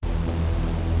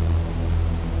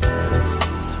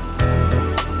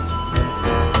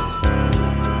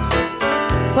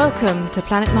Welcome to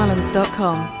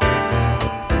PlanetMullins.com.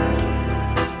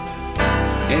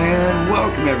 And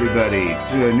welcome everybody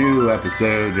to a new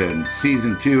episode in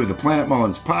Season 2 of the Planet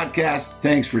Mullins podcast.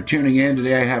 Thanks for tuning in.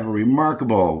 Today I have a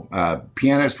remarkable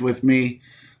pianist with me.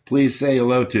 Please say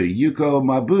hello to Yuko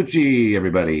Mabuchi,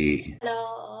 everybody.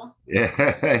 Hello.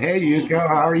 Hey Yuko,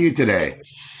 how are you today?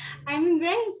 I'm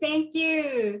great, thank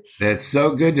you. That's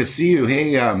so good to see you.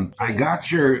 Hey, I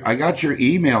got your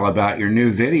email about your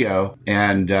new video,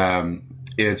 and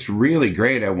it's really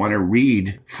great. I want to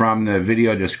read from the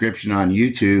video description on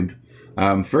YouTube.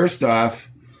 First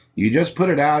off, you just put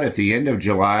it out at the end of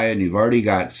July, and you've already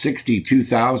got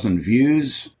 62,000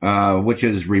 views, which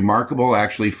is remarkable,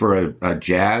 actually, for a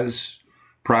jazz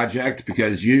project,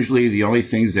 because usually the only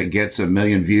things that gets 1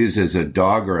 million views is a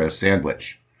dog or a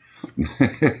sandwich.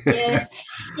 Yes,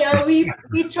 yeah, we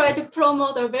try to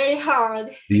promote it very hard.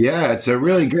 Yeah, it's a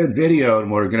really good video,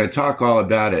 and we're going to talk all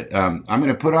about it. I'm going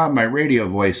to put on my radio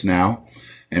voice now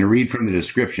and read from the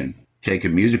description. Take a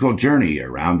musical journey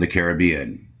around the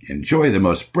Caribbean. Enjoy the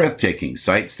most breathtaking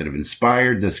sights that have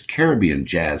inspired this Caribbean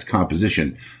jazz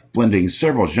composition, blending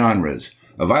several genres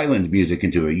of island music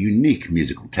into a unique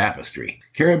musical tapestry.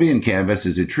 Caribbean Canvas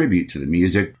is a tribute to the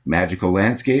music, magical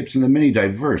landscapes, and the many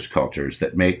diverse cultures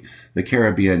that make the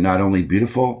Caribbean not only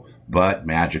beautiful, but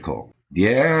magical.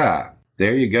 Yeah,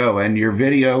 there you go. And your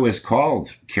video is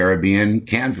called Caribbean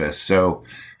Canvas. So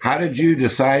how did you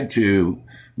decide to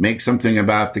make something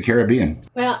about the Caribbean?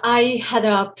 Well, I had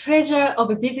a pleasure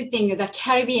of visiting the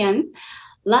Caribbean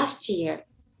last year.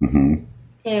 Mm-hmm.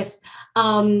 Yes,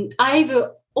 I've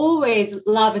always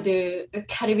loved the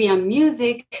Caribbean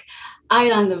music,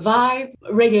 island vibe,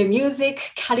 reggae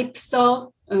music,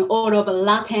 calypso, all of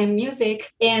Latin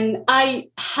music. And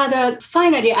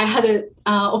finally I had an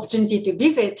opportunity to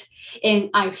visit, and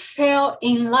I fell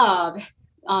in love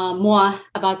more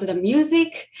about the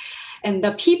music and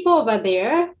the people over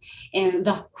there and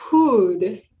the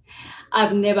food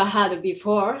I've never had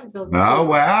before. Oh,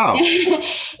 wow.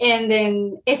 And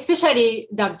then especially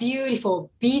the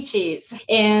beautiful beaches.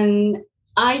 And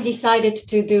I decided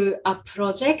to do a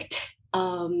project,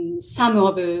 some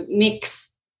of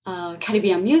mix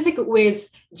Caribbean music with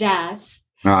jazz,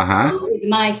 with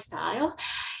my style.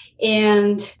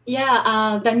 And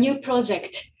the new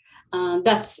project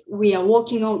that we are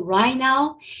working on right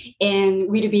now and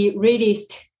will be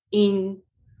released in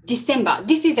December.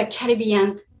 This is a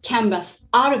Caribbean Canvas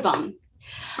album.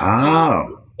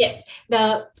 Oh. Yes,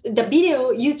 the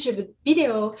YouTube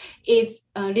video is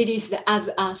released as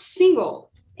a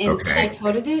single and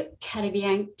titled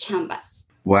Caribbean Canvas.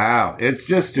 Wow, it's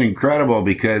just incredible,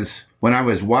 because when I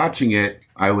was watching it,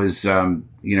 I was, kind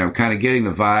of getting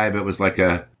the vibe. It was like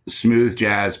a smooth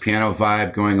jazz piano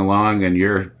vibe going along, and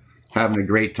you're having a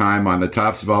great time on the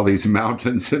tops of all these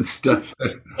mountains and stuff.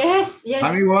 Yes.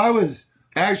 I mean,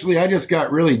 I just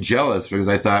got really jealous, because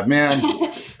I thought, man,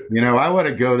 I want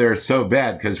to go there so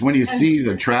bad, because when you see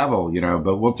the travel,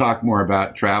 but we'll talk more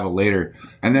about travel later.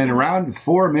 And then around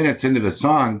 4 minutes into the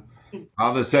song,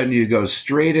 all of a sudden you go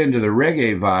straight into the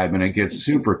reggae vibe, and it gets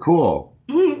super cool.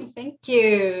 Thank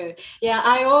you. Yeah,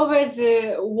 I always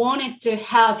wanted to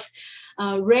have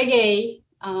reggae.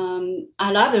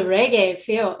 I love the reggae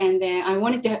feel, and then I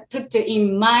wanted to put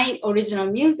in my original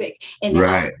music. And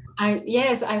right.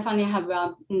 I finally have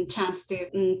a chance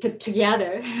to put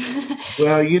together.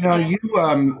 Well,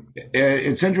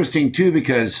 it's interesting too,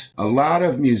 because a lot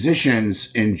of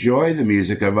musicians enjoy the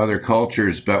music of other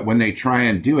cultures, but when they try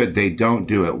and do it, they don't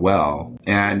do it well.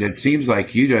 And it seems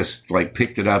like you just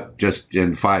picked it up just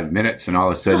in 5 minutes, and all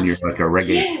of a sudden you're like a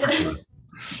reggae person.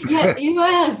 Yeah, it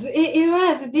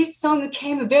was. This song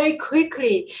came very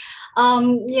quickly.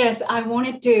 Yes, I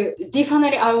had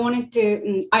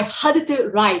to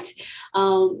write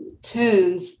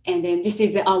tunes, and then this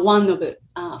is one of it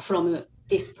from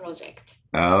this project.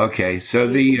 Okay, so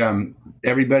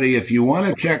everybody, if you want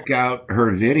to check out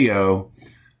her video,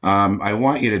 I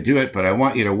want you to do it, but I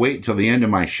want you to wait till the end of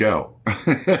my show.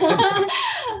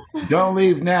 Don't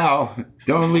leave now,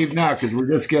 because we're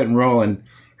just getting rolling.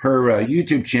 Her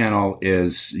YouTube channel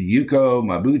is Yuko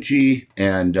Mabuchi,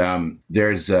 and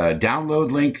there's a download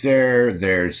link there.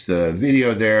 There's the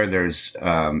video there. There's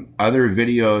other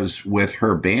videos with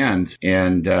her band,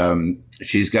 and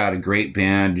she's got a great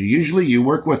band. Usually you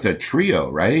work with a trio,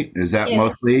 right? Is that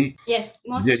mostly? Yes,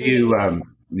 mostly. Did you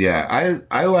Yeah,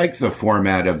 I like the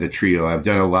format of the trio. I've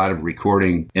done a lot of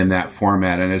recording in that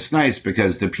format, and it's nice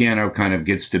because the piano kind of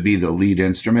gets to be the lead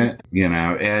instrument, you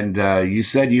know. And you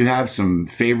said you have some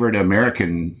favorite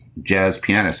American jazz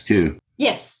pianists too.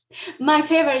 Yes, My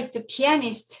favorite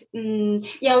pianist.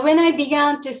 Yeah, when I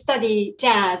began to study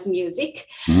jazz music,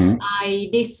 I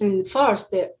listened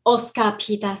first to Oscar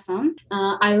Peterson.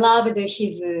 I loved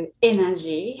his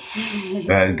energy.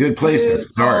 Good place to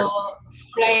start.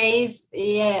 Phrase,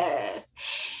 yes.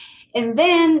 And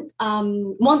then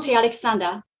Monty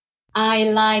Alexander. I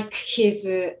like his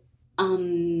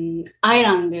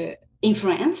island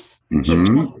influence. He's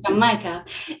from Jamaica.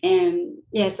 And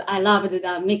yes, I loved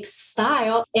the mixed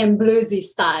style and bluesy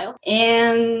style.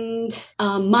 And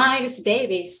Miles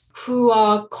Davis, who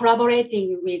are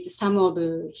collaborating with some of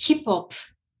the hip hop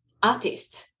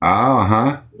artists.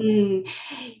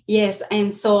 Yes,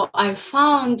 and so I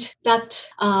found that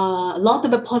a lot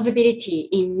of possibility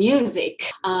in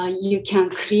music. You can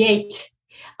create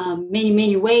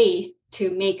many ways to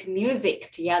make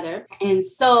music together. And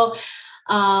so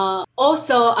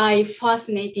also I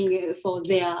fascinating for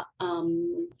their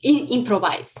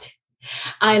improvised.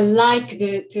 I like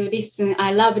to listen.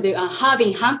 I love the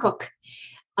Herbie Hancock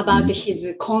about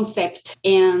his concept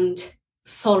and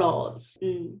solos.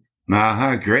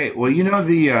 Great. Well,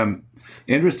 the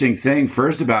interesting thing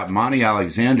first about Monty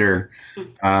Alexander,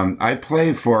 I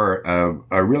play for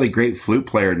a really great flute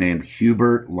player named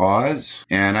Hubert Laws,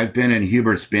 and I've been in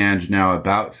Hubert's band now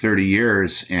about 30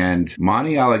 years, and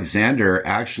Monty Alexander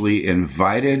actually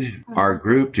invited our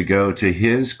group to go to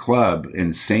his club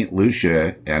in St.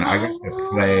 Lucia, and I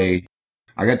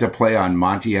got to play on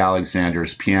Monty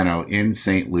Alexander's piano in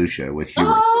St. Lucia with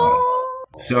Hubert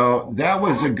Laws. So that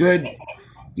was a good...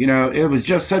 it was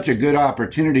just such a good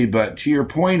opportunity. But to your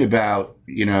point about,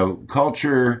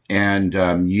 culture and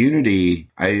unity,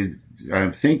 I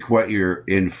think what you're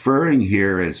inferring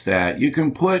here is that you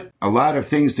can put a lot of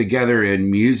things together in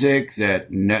music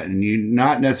that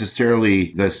not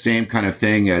necessarily the same kind of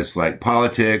thing as like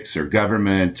politics or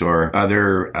government or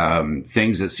other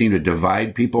things that seem to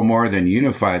divide people more than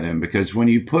unify them. Because when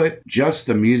you put just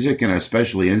the music and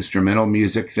especially instrumental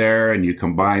music there and you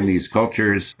combine these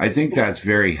cultures, I think that's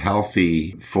very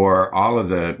healthy for all of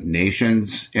the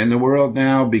nations in the world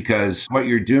now, because what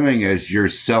you're doing is you're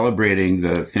celebrating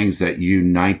the things that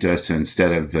unite us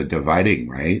instead of the dividing,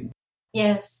 right?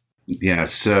 Yes. Yeah.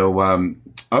 So,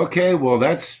 okay. Well,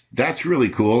 that's really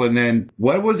cool. And then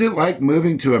what was it like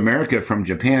moving to America from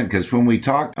Japan? Because when we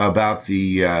talk about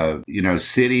the,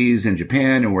 cities in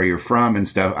Japan and where you're from and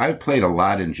stuff, I've played a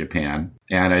lot in Japan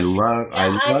and I love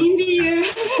envy you.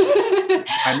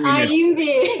 I envy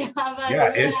you.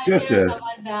 Yeah, it's just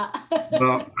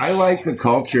well, I like the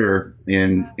culture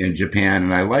in Japan,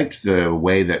 and I liked the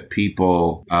way that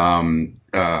people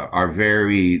are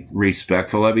very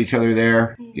respectful of each other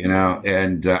there,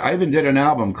 and I even did an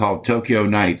album called Tokyo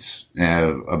Nights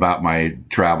about my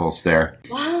travels there.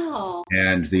 Wow.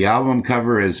 And the album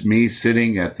cover is me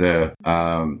sitting at the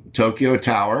Tokyo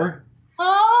Tower.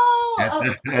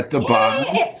 Oh! At the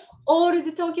bottom.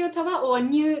 Old Tokyo Tower or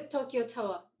new Tokyo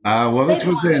Tower? Well, this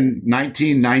was in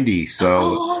 1990,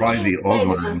 so probably the old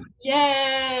one.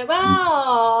 Yeah,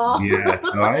 wow. Yeah,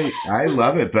 so I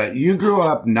love it. But you grew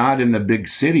up not in the big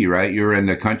city, right? You were in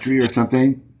the country or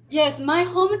something? Yes, my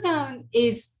hometown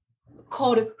is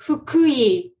called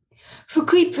Fukui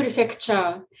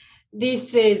Prefecture.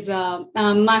 This is,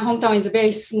 my hometown is a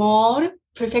very small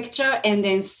prefecture and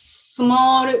then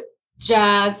small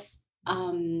jazz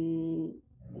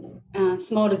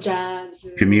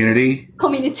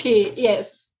community,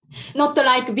 yes, not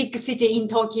like big city in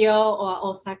Tokyo or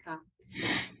Osaka.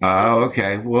 Oh,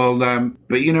 okay. Well,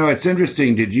 but it's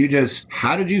interesting.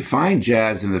 How did you find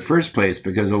jazz in the first place?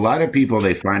 Because a lot of people,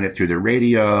 they find it through the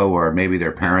radio or maybe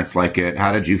their parents like it.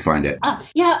 How did you find it?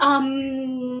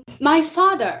 My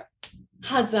father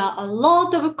has a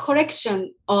lot of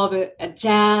collection of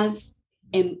jazz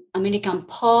and American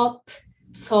pop,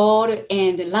 soul,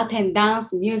 and Latin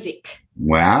dance music.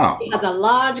 Wow. He has a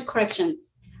large collection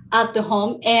at the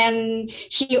home, and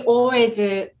he always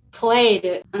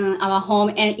played our home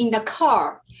and in the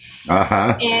car.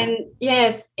 And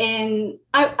yes, and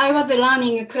I was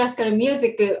learning classical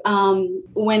music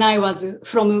when I was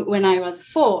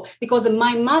 4, because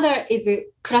my mother is a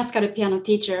classical piano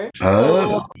teacher.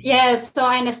 So yes, so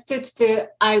I understood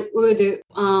I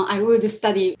would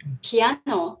study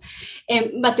piano,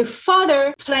 but the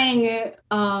father playing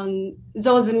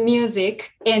those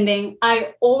music, and then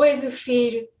I always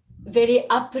feel very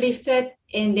uplifted,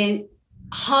 and then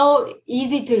how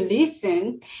easy to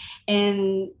listen,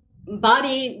 and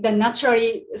body that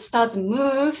naturally start to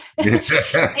move.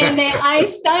 And then I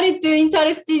started to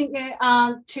interested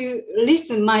to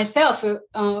listen myself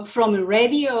from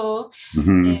radio,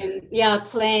 and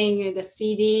playing the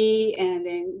CD, and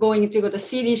then going to go to the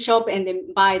CD shop and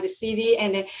then buy the CD,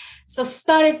 and then so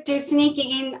started to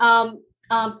sneaking in,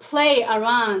 play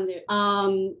around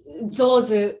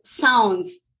those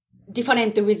sounds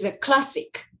different with the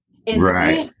classic. And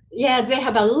right. they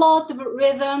have a lot of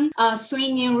rhythm,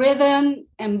 swinging rhythm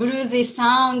and bluesy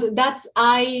sound. That's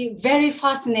I very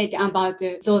fascinated about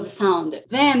those sound.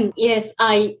 Then yes,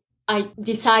 I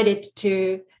decided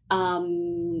to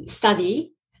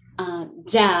study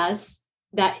jazz.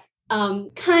 That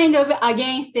kind of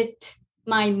against it.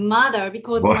 My mother,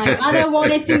 because my mother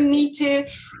wanted me to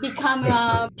become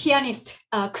a pianist,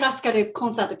 classical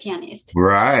concert pianist.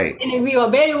 Right. And we were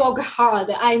very work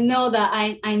hard. I know that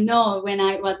I know when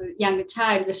I was a young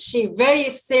child, she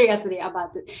very seriously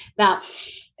about that.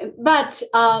 But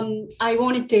I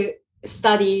wanted to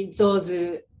study those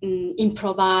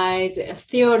improvise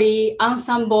theory,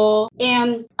 ensemble,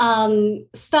 and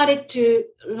started to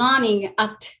learning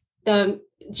at the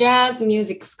jazz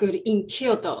music school in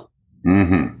Kyoto.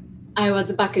 I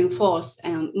was back and forth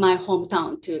my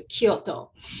hometown to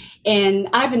Kyoto, and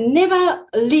I've never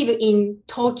lived in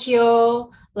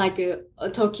Tokyo, like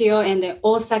Tokyo and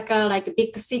Osaka, like a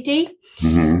big city.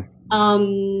 When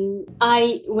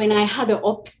I had the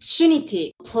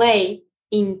opportunity to play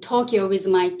in Tokyo with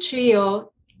my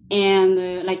trio and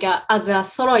as a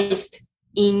soloist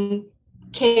in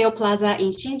Keio Plaza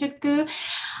in Shinjuku,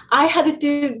 I had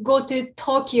to go to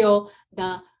Tokyo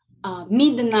the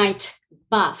midnight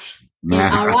bus and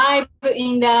arrive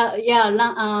in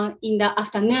the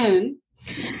afternoon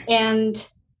and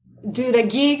do the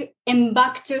gig and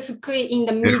back to Fukui in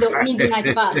the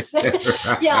midnight bus.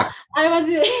 Yeah, I was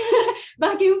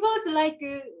back and forth like.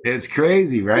 It's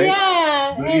crazy, right?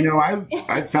 Yeah. But, you know,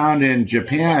 I've found in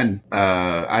Japan,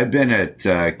 I've been at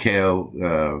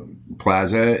Keio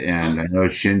Plaza, and I know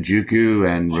Shinjuku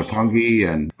and Roppongi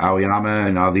and Aoyama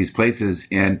and all these places.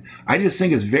 And I just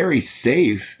think it's very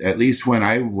safe, at least when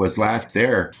I was last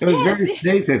there. It was very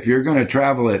safe if you're going to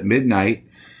travel at midnight.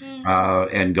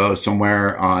 And go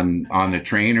somewhere on the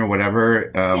train or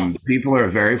whatever. People are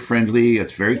very friendly.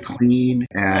 It's very clean.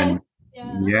 And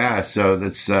so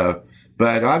that's,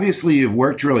 but obviously you've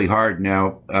worked really hard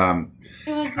now.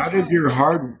 How did your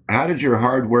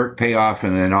hard work pay off?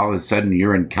 And then all of a sudden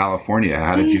you're in California.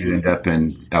 How did you end up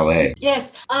in LA?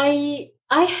 Yes, I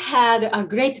had a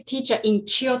great teacher in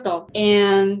Kyoto,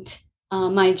 and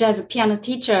my jazz piano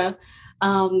teacher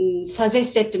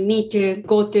suggested me to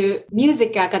go to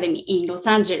Music Academy in Los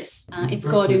Angeles. It's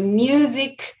called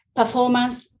Music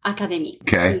Performance Academy.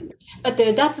 Okay. But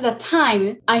that's the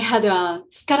time I had a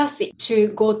scholarship to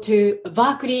go to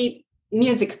Berkeley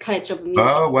Music College of Music.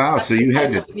 Oh wow! So you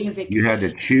had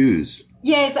to choose.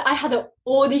 Yes, I had an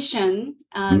audition.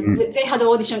 They had an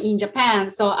audition in Japan,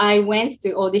 so I went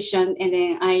to audition, and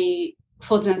then I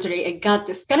got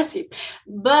the scholarship.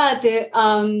 But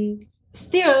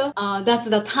still, that's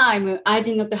the time I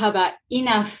did not have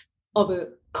enough of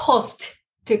cost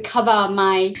to cover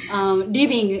my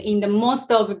living in the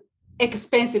most of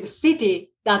expensive city.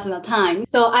 That's the time.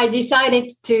 So I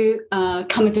decided to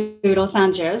come to Los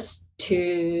Angeles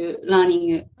to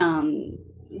learning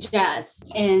jazz,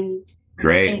 and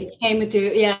great. And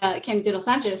came to Los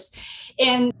Angeles.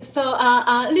 And so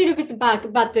a little bit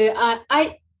back, but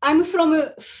I'm from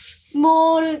a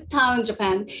small town,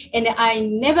 Japan, and I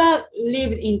never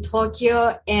lived in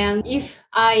Tokyo. And if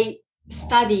I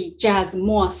study jazz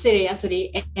more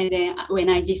seriously, and then when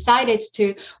I decided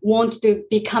to want to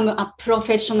become a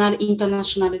professional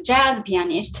international jazz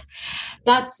pianist,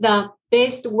 that's the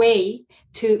best way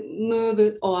to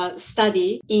move or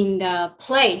study in the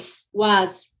place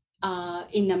was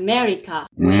in America,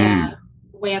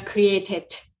 where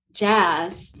created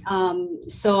jazz.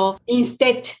 So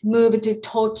instead moved to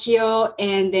Tokyo,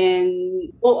 and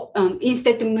then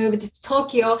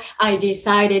I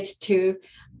decided to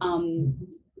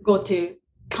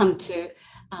come to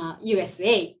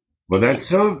USA. Well, that's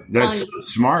so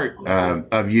smart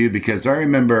of you, because I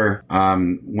remember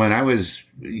when I was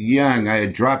young, I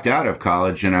had dropped out of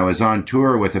college and I was on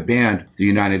tour with a band, the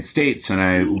United States,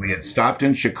 and we had stopped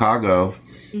in Chicago.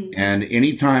 And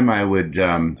anytime I would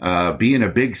be in a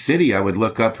big city, I would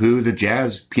look up who the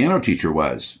jazz piano teacher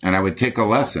was, and I would take a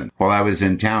lesson while I was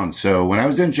in town. So when I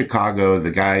was in Chicago, the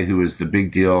guy who was the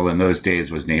big deal in those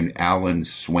days was named Alan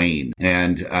Swain.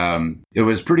 And it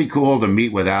was pretty cool to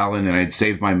meet with Alan, and I'd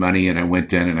saved my money, and I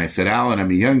went in and I said, Alan,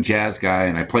 I'm a young jazz guy,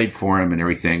 and I played for him and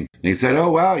everything. And he said, oh,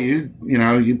 wow, you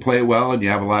play well and you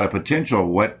have a lot of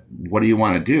potential. what do you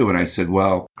want to do? And I said,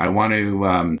 well, I want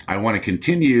to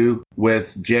continue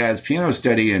with jazz piano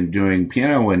study and doing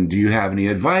piano. And do you have any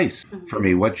advice for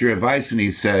me? What's your advice? And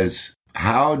he says,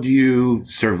 how do you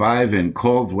survive in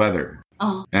cold weather?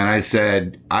 Oh. And I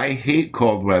said, I hate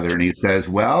cold weather. And he says,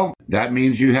 well, that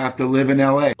means you have to live in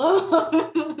LA.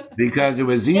 Because it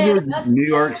was either New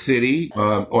York City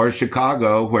or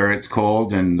Chicago, where it's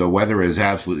cold and the weather is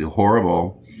absolutely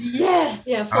horrible. Yes,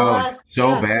 yeah, for us. So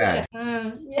yes, bad.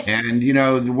 Yeah. And, you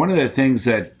know, one of the things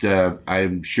that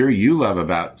I'm sure you love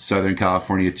about Southern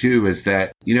California, too, is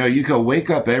that, you know, you can wake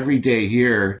up every day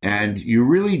here and you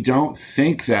really don't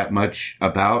think that much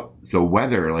about the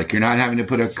weather. Like, you're not having to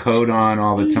put a coat on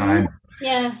all the time.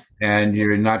 Yes. And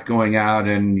you're not going out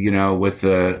and, you know, with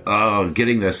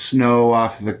getting the snow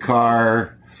off the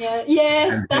car. Yeah.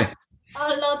 Yes, that's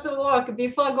a lot of work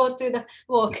before I go to the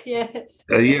work. Yes.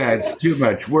 Yeah, it's too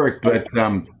much work. But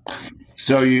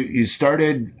so you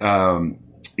started,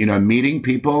 you know, meeting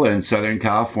people in Southern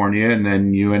California, and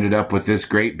then you ended up with this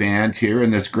great band here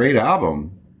and this great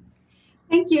album.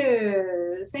 Thank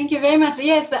you. Thank you very much.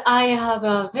 Yes, I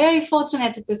have very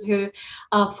fortunate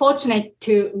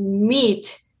to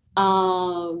meet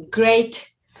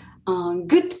great,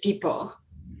 good people,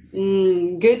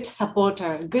 good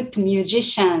supporter, good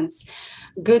musicians,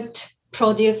 good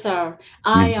producer.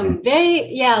 I am very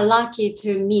lucky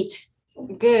to meet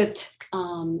good.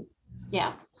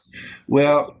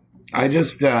 Well, I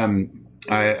just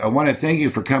I want to thank you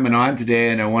for coming on today,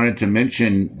 and I wanted to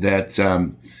mention that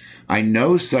I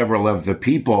know several of the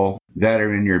people that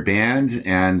are in your band,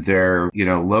 and they're, you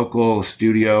know, local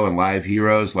studio and live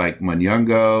heroes like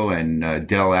Munyungo and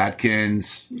Del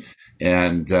Atkins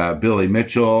and Billy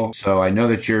Mitchell. So I know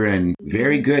that you're in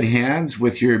very good hands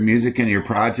with your music and your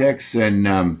projects.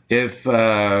 And if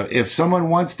someone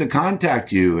wants to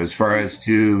contact you as far as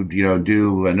to, you know,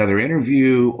 do another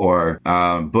interview or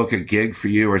book a gig for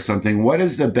you or something, what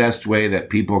is the best way that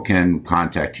people can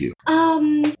contact you?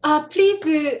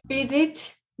 Please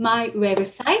visit my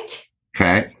website.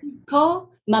 Okay.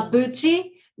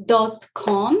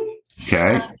 mabuchi.com.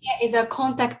 Okay. There is a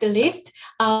contact list.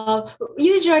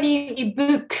 Usually we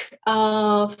book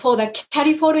for the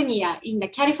California, in the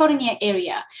California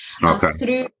area,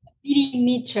 through Billy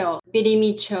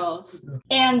Mitchell.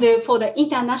 And for the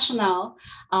international,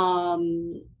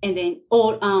 and then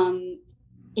all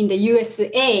in the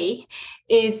USA,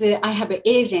 is I have an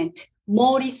agent,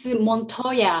 Maurice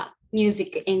Montoya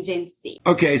Music Agency.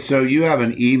 Okay, so you have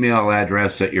an email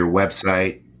address at your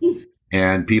website,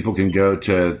 and people can go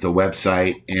to the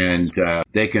website and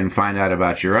they can find out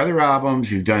about your other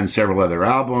albums. You've done several other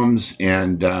albums.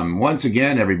 And once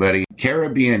again, everybody,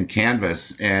 Caribbean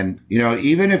Canvas. And, you know,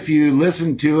 even if you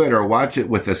listen to it or watch it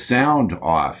with the sound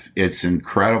off, it's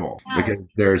incredible. Yes. Because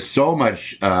there's so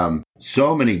much,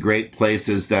 so many great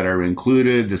places that are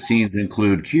included. The scenes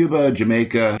include Cuba,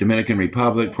 Jamaica, Dominican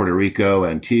Republic, Puerto Rico,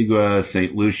 Antigua,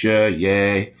 St. Lucia,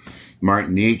 yay.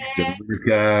 Martinique,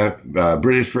 Dominica,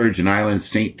 British Virgin Islands,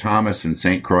 St. Thomas, and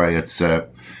St. Croix. It's an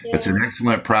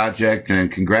excellent project,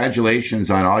 and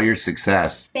congratulations on all your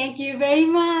success. Thank you very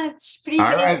much. Please.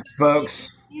 All right,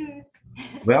 folks.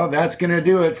 Well, that's going to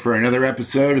do it for another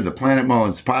episode of the Planet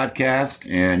Mullins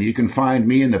podcast, and you can find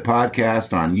me and the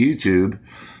podcast on YouTube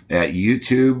at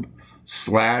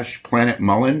YouTube/Planet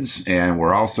Mullins, and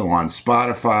we're also on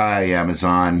Spotify,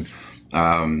 Amazon,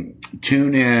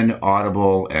 TuneIn,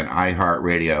 Audible, and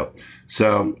iHeartRadio.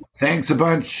 So thanks a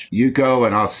bunch, Yuko,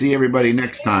 and I'll see everybody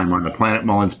next time on the Planet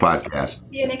Mullins podcast.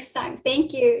 See you next time.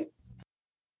 Thank you.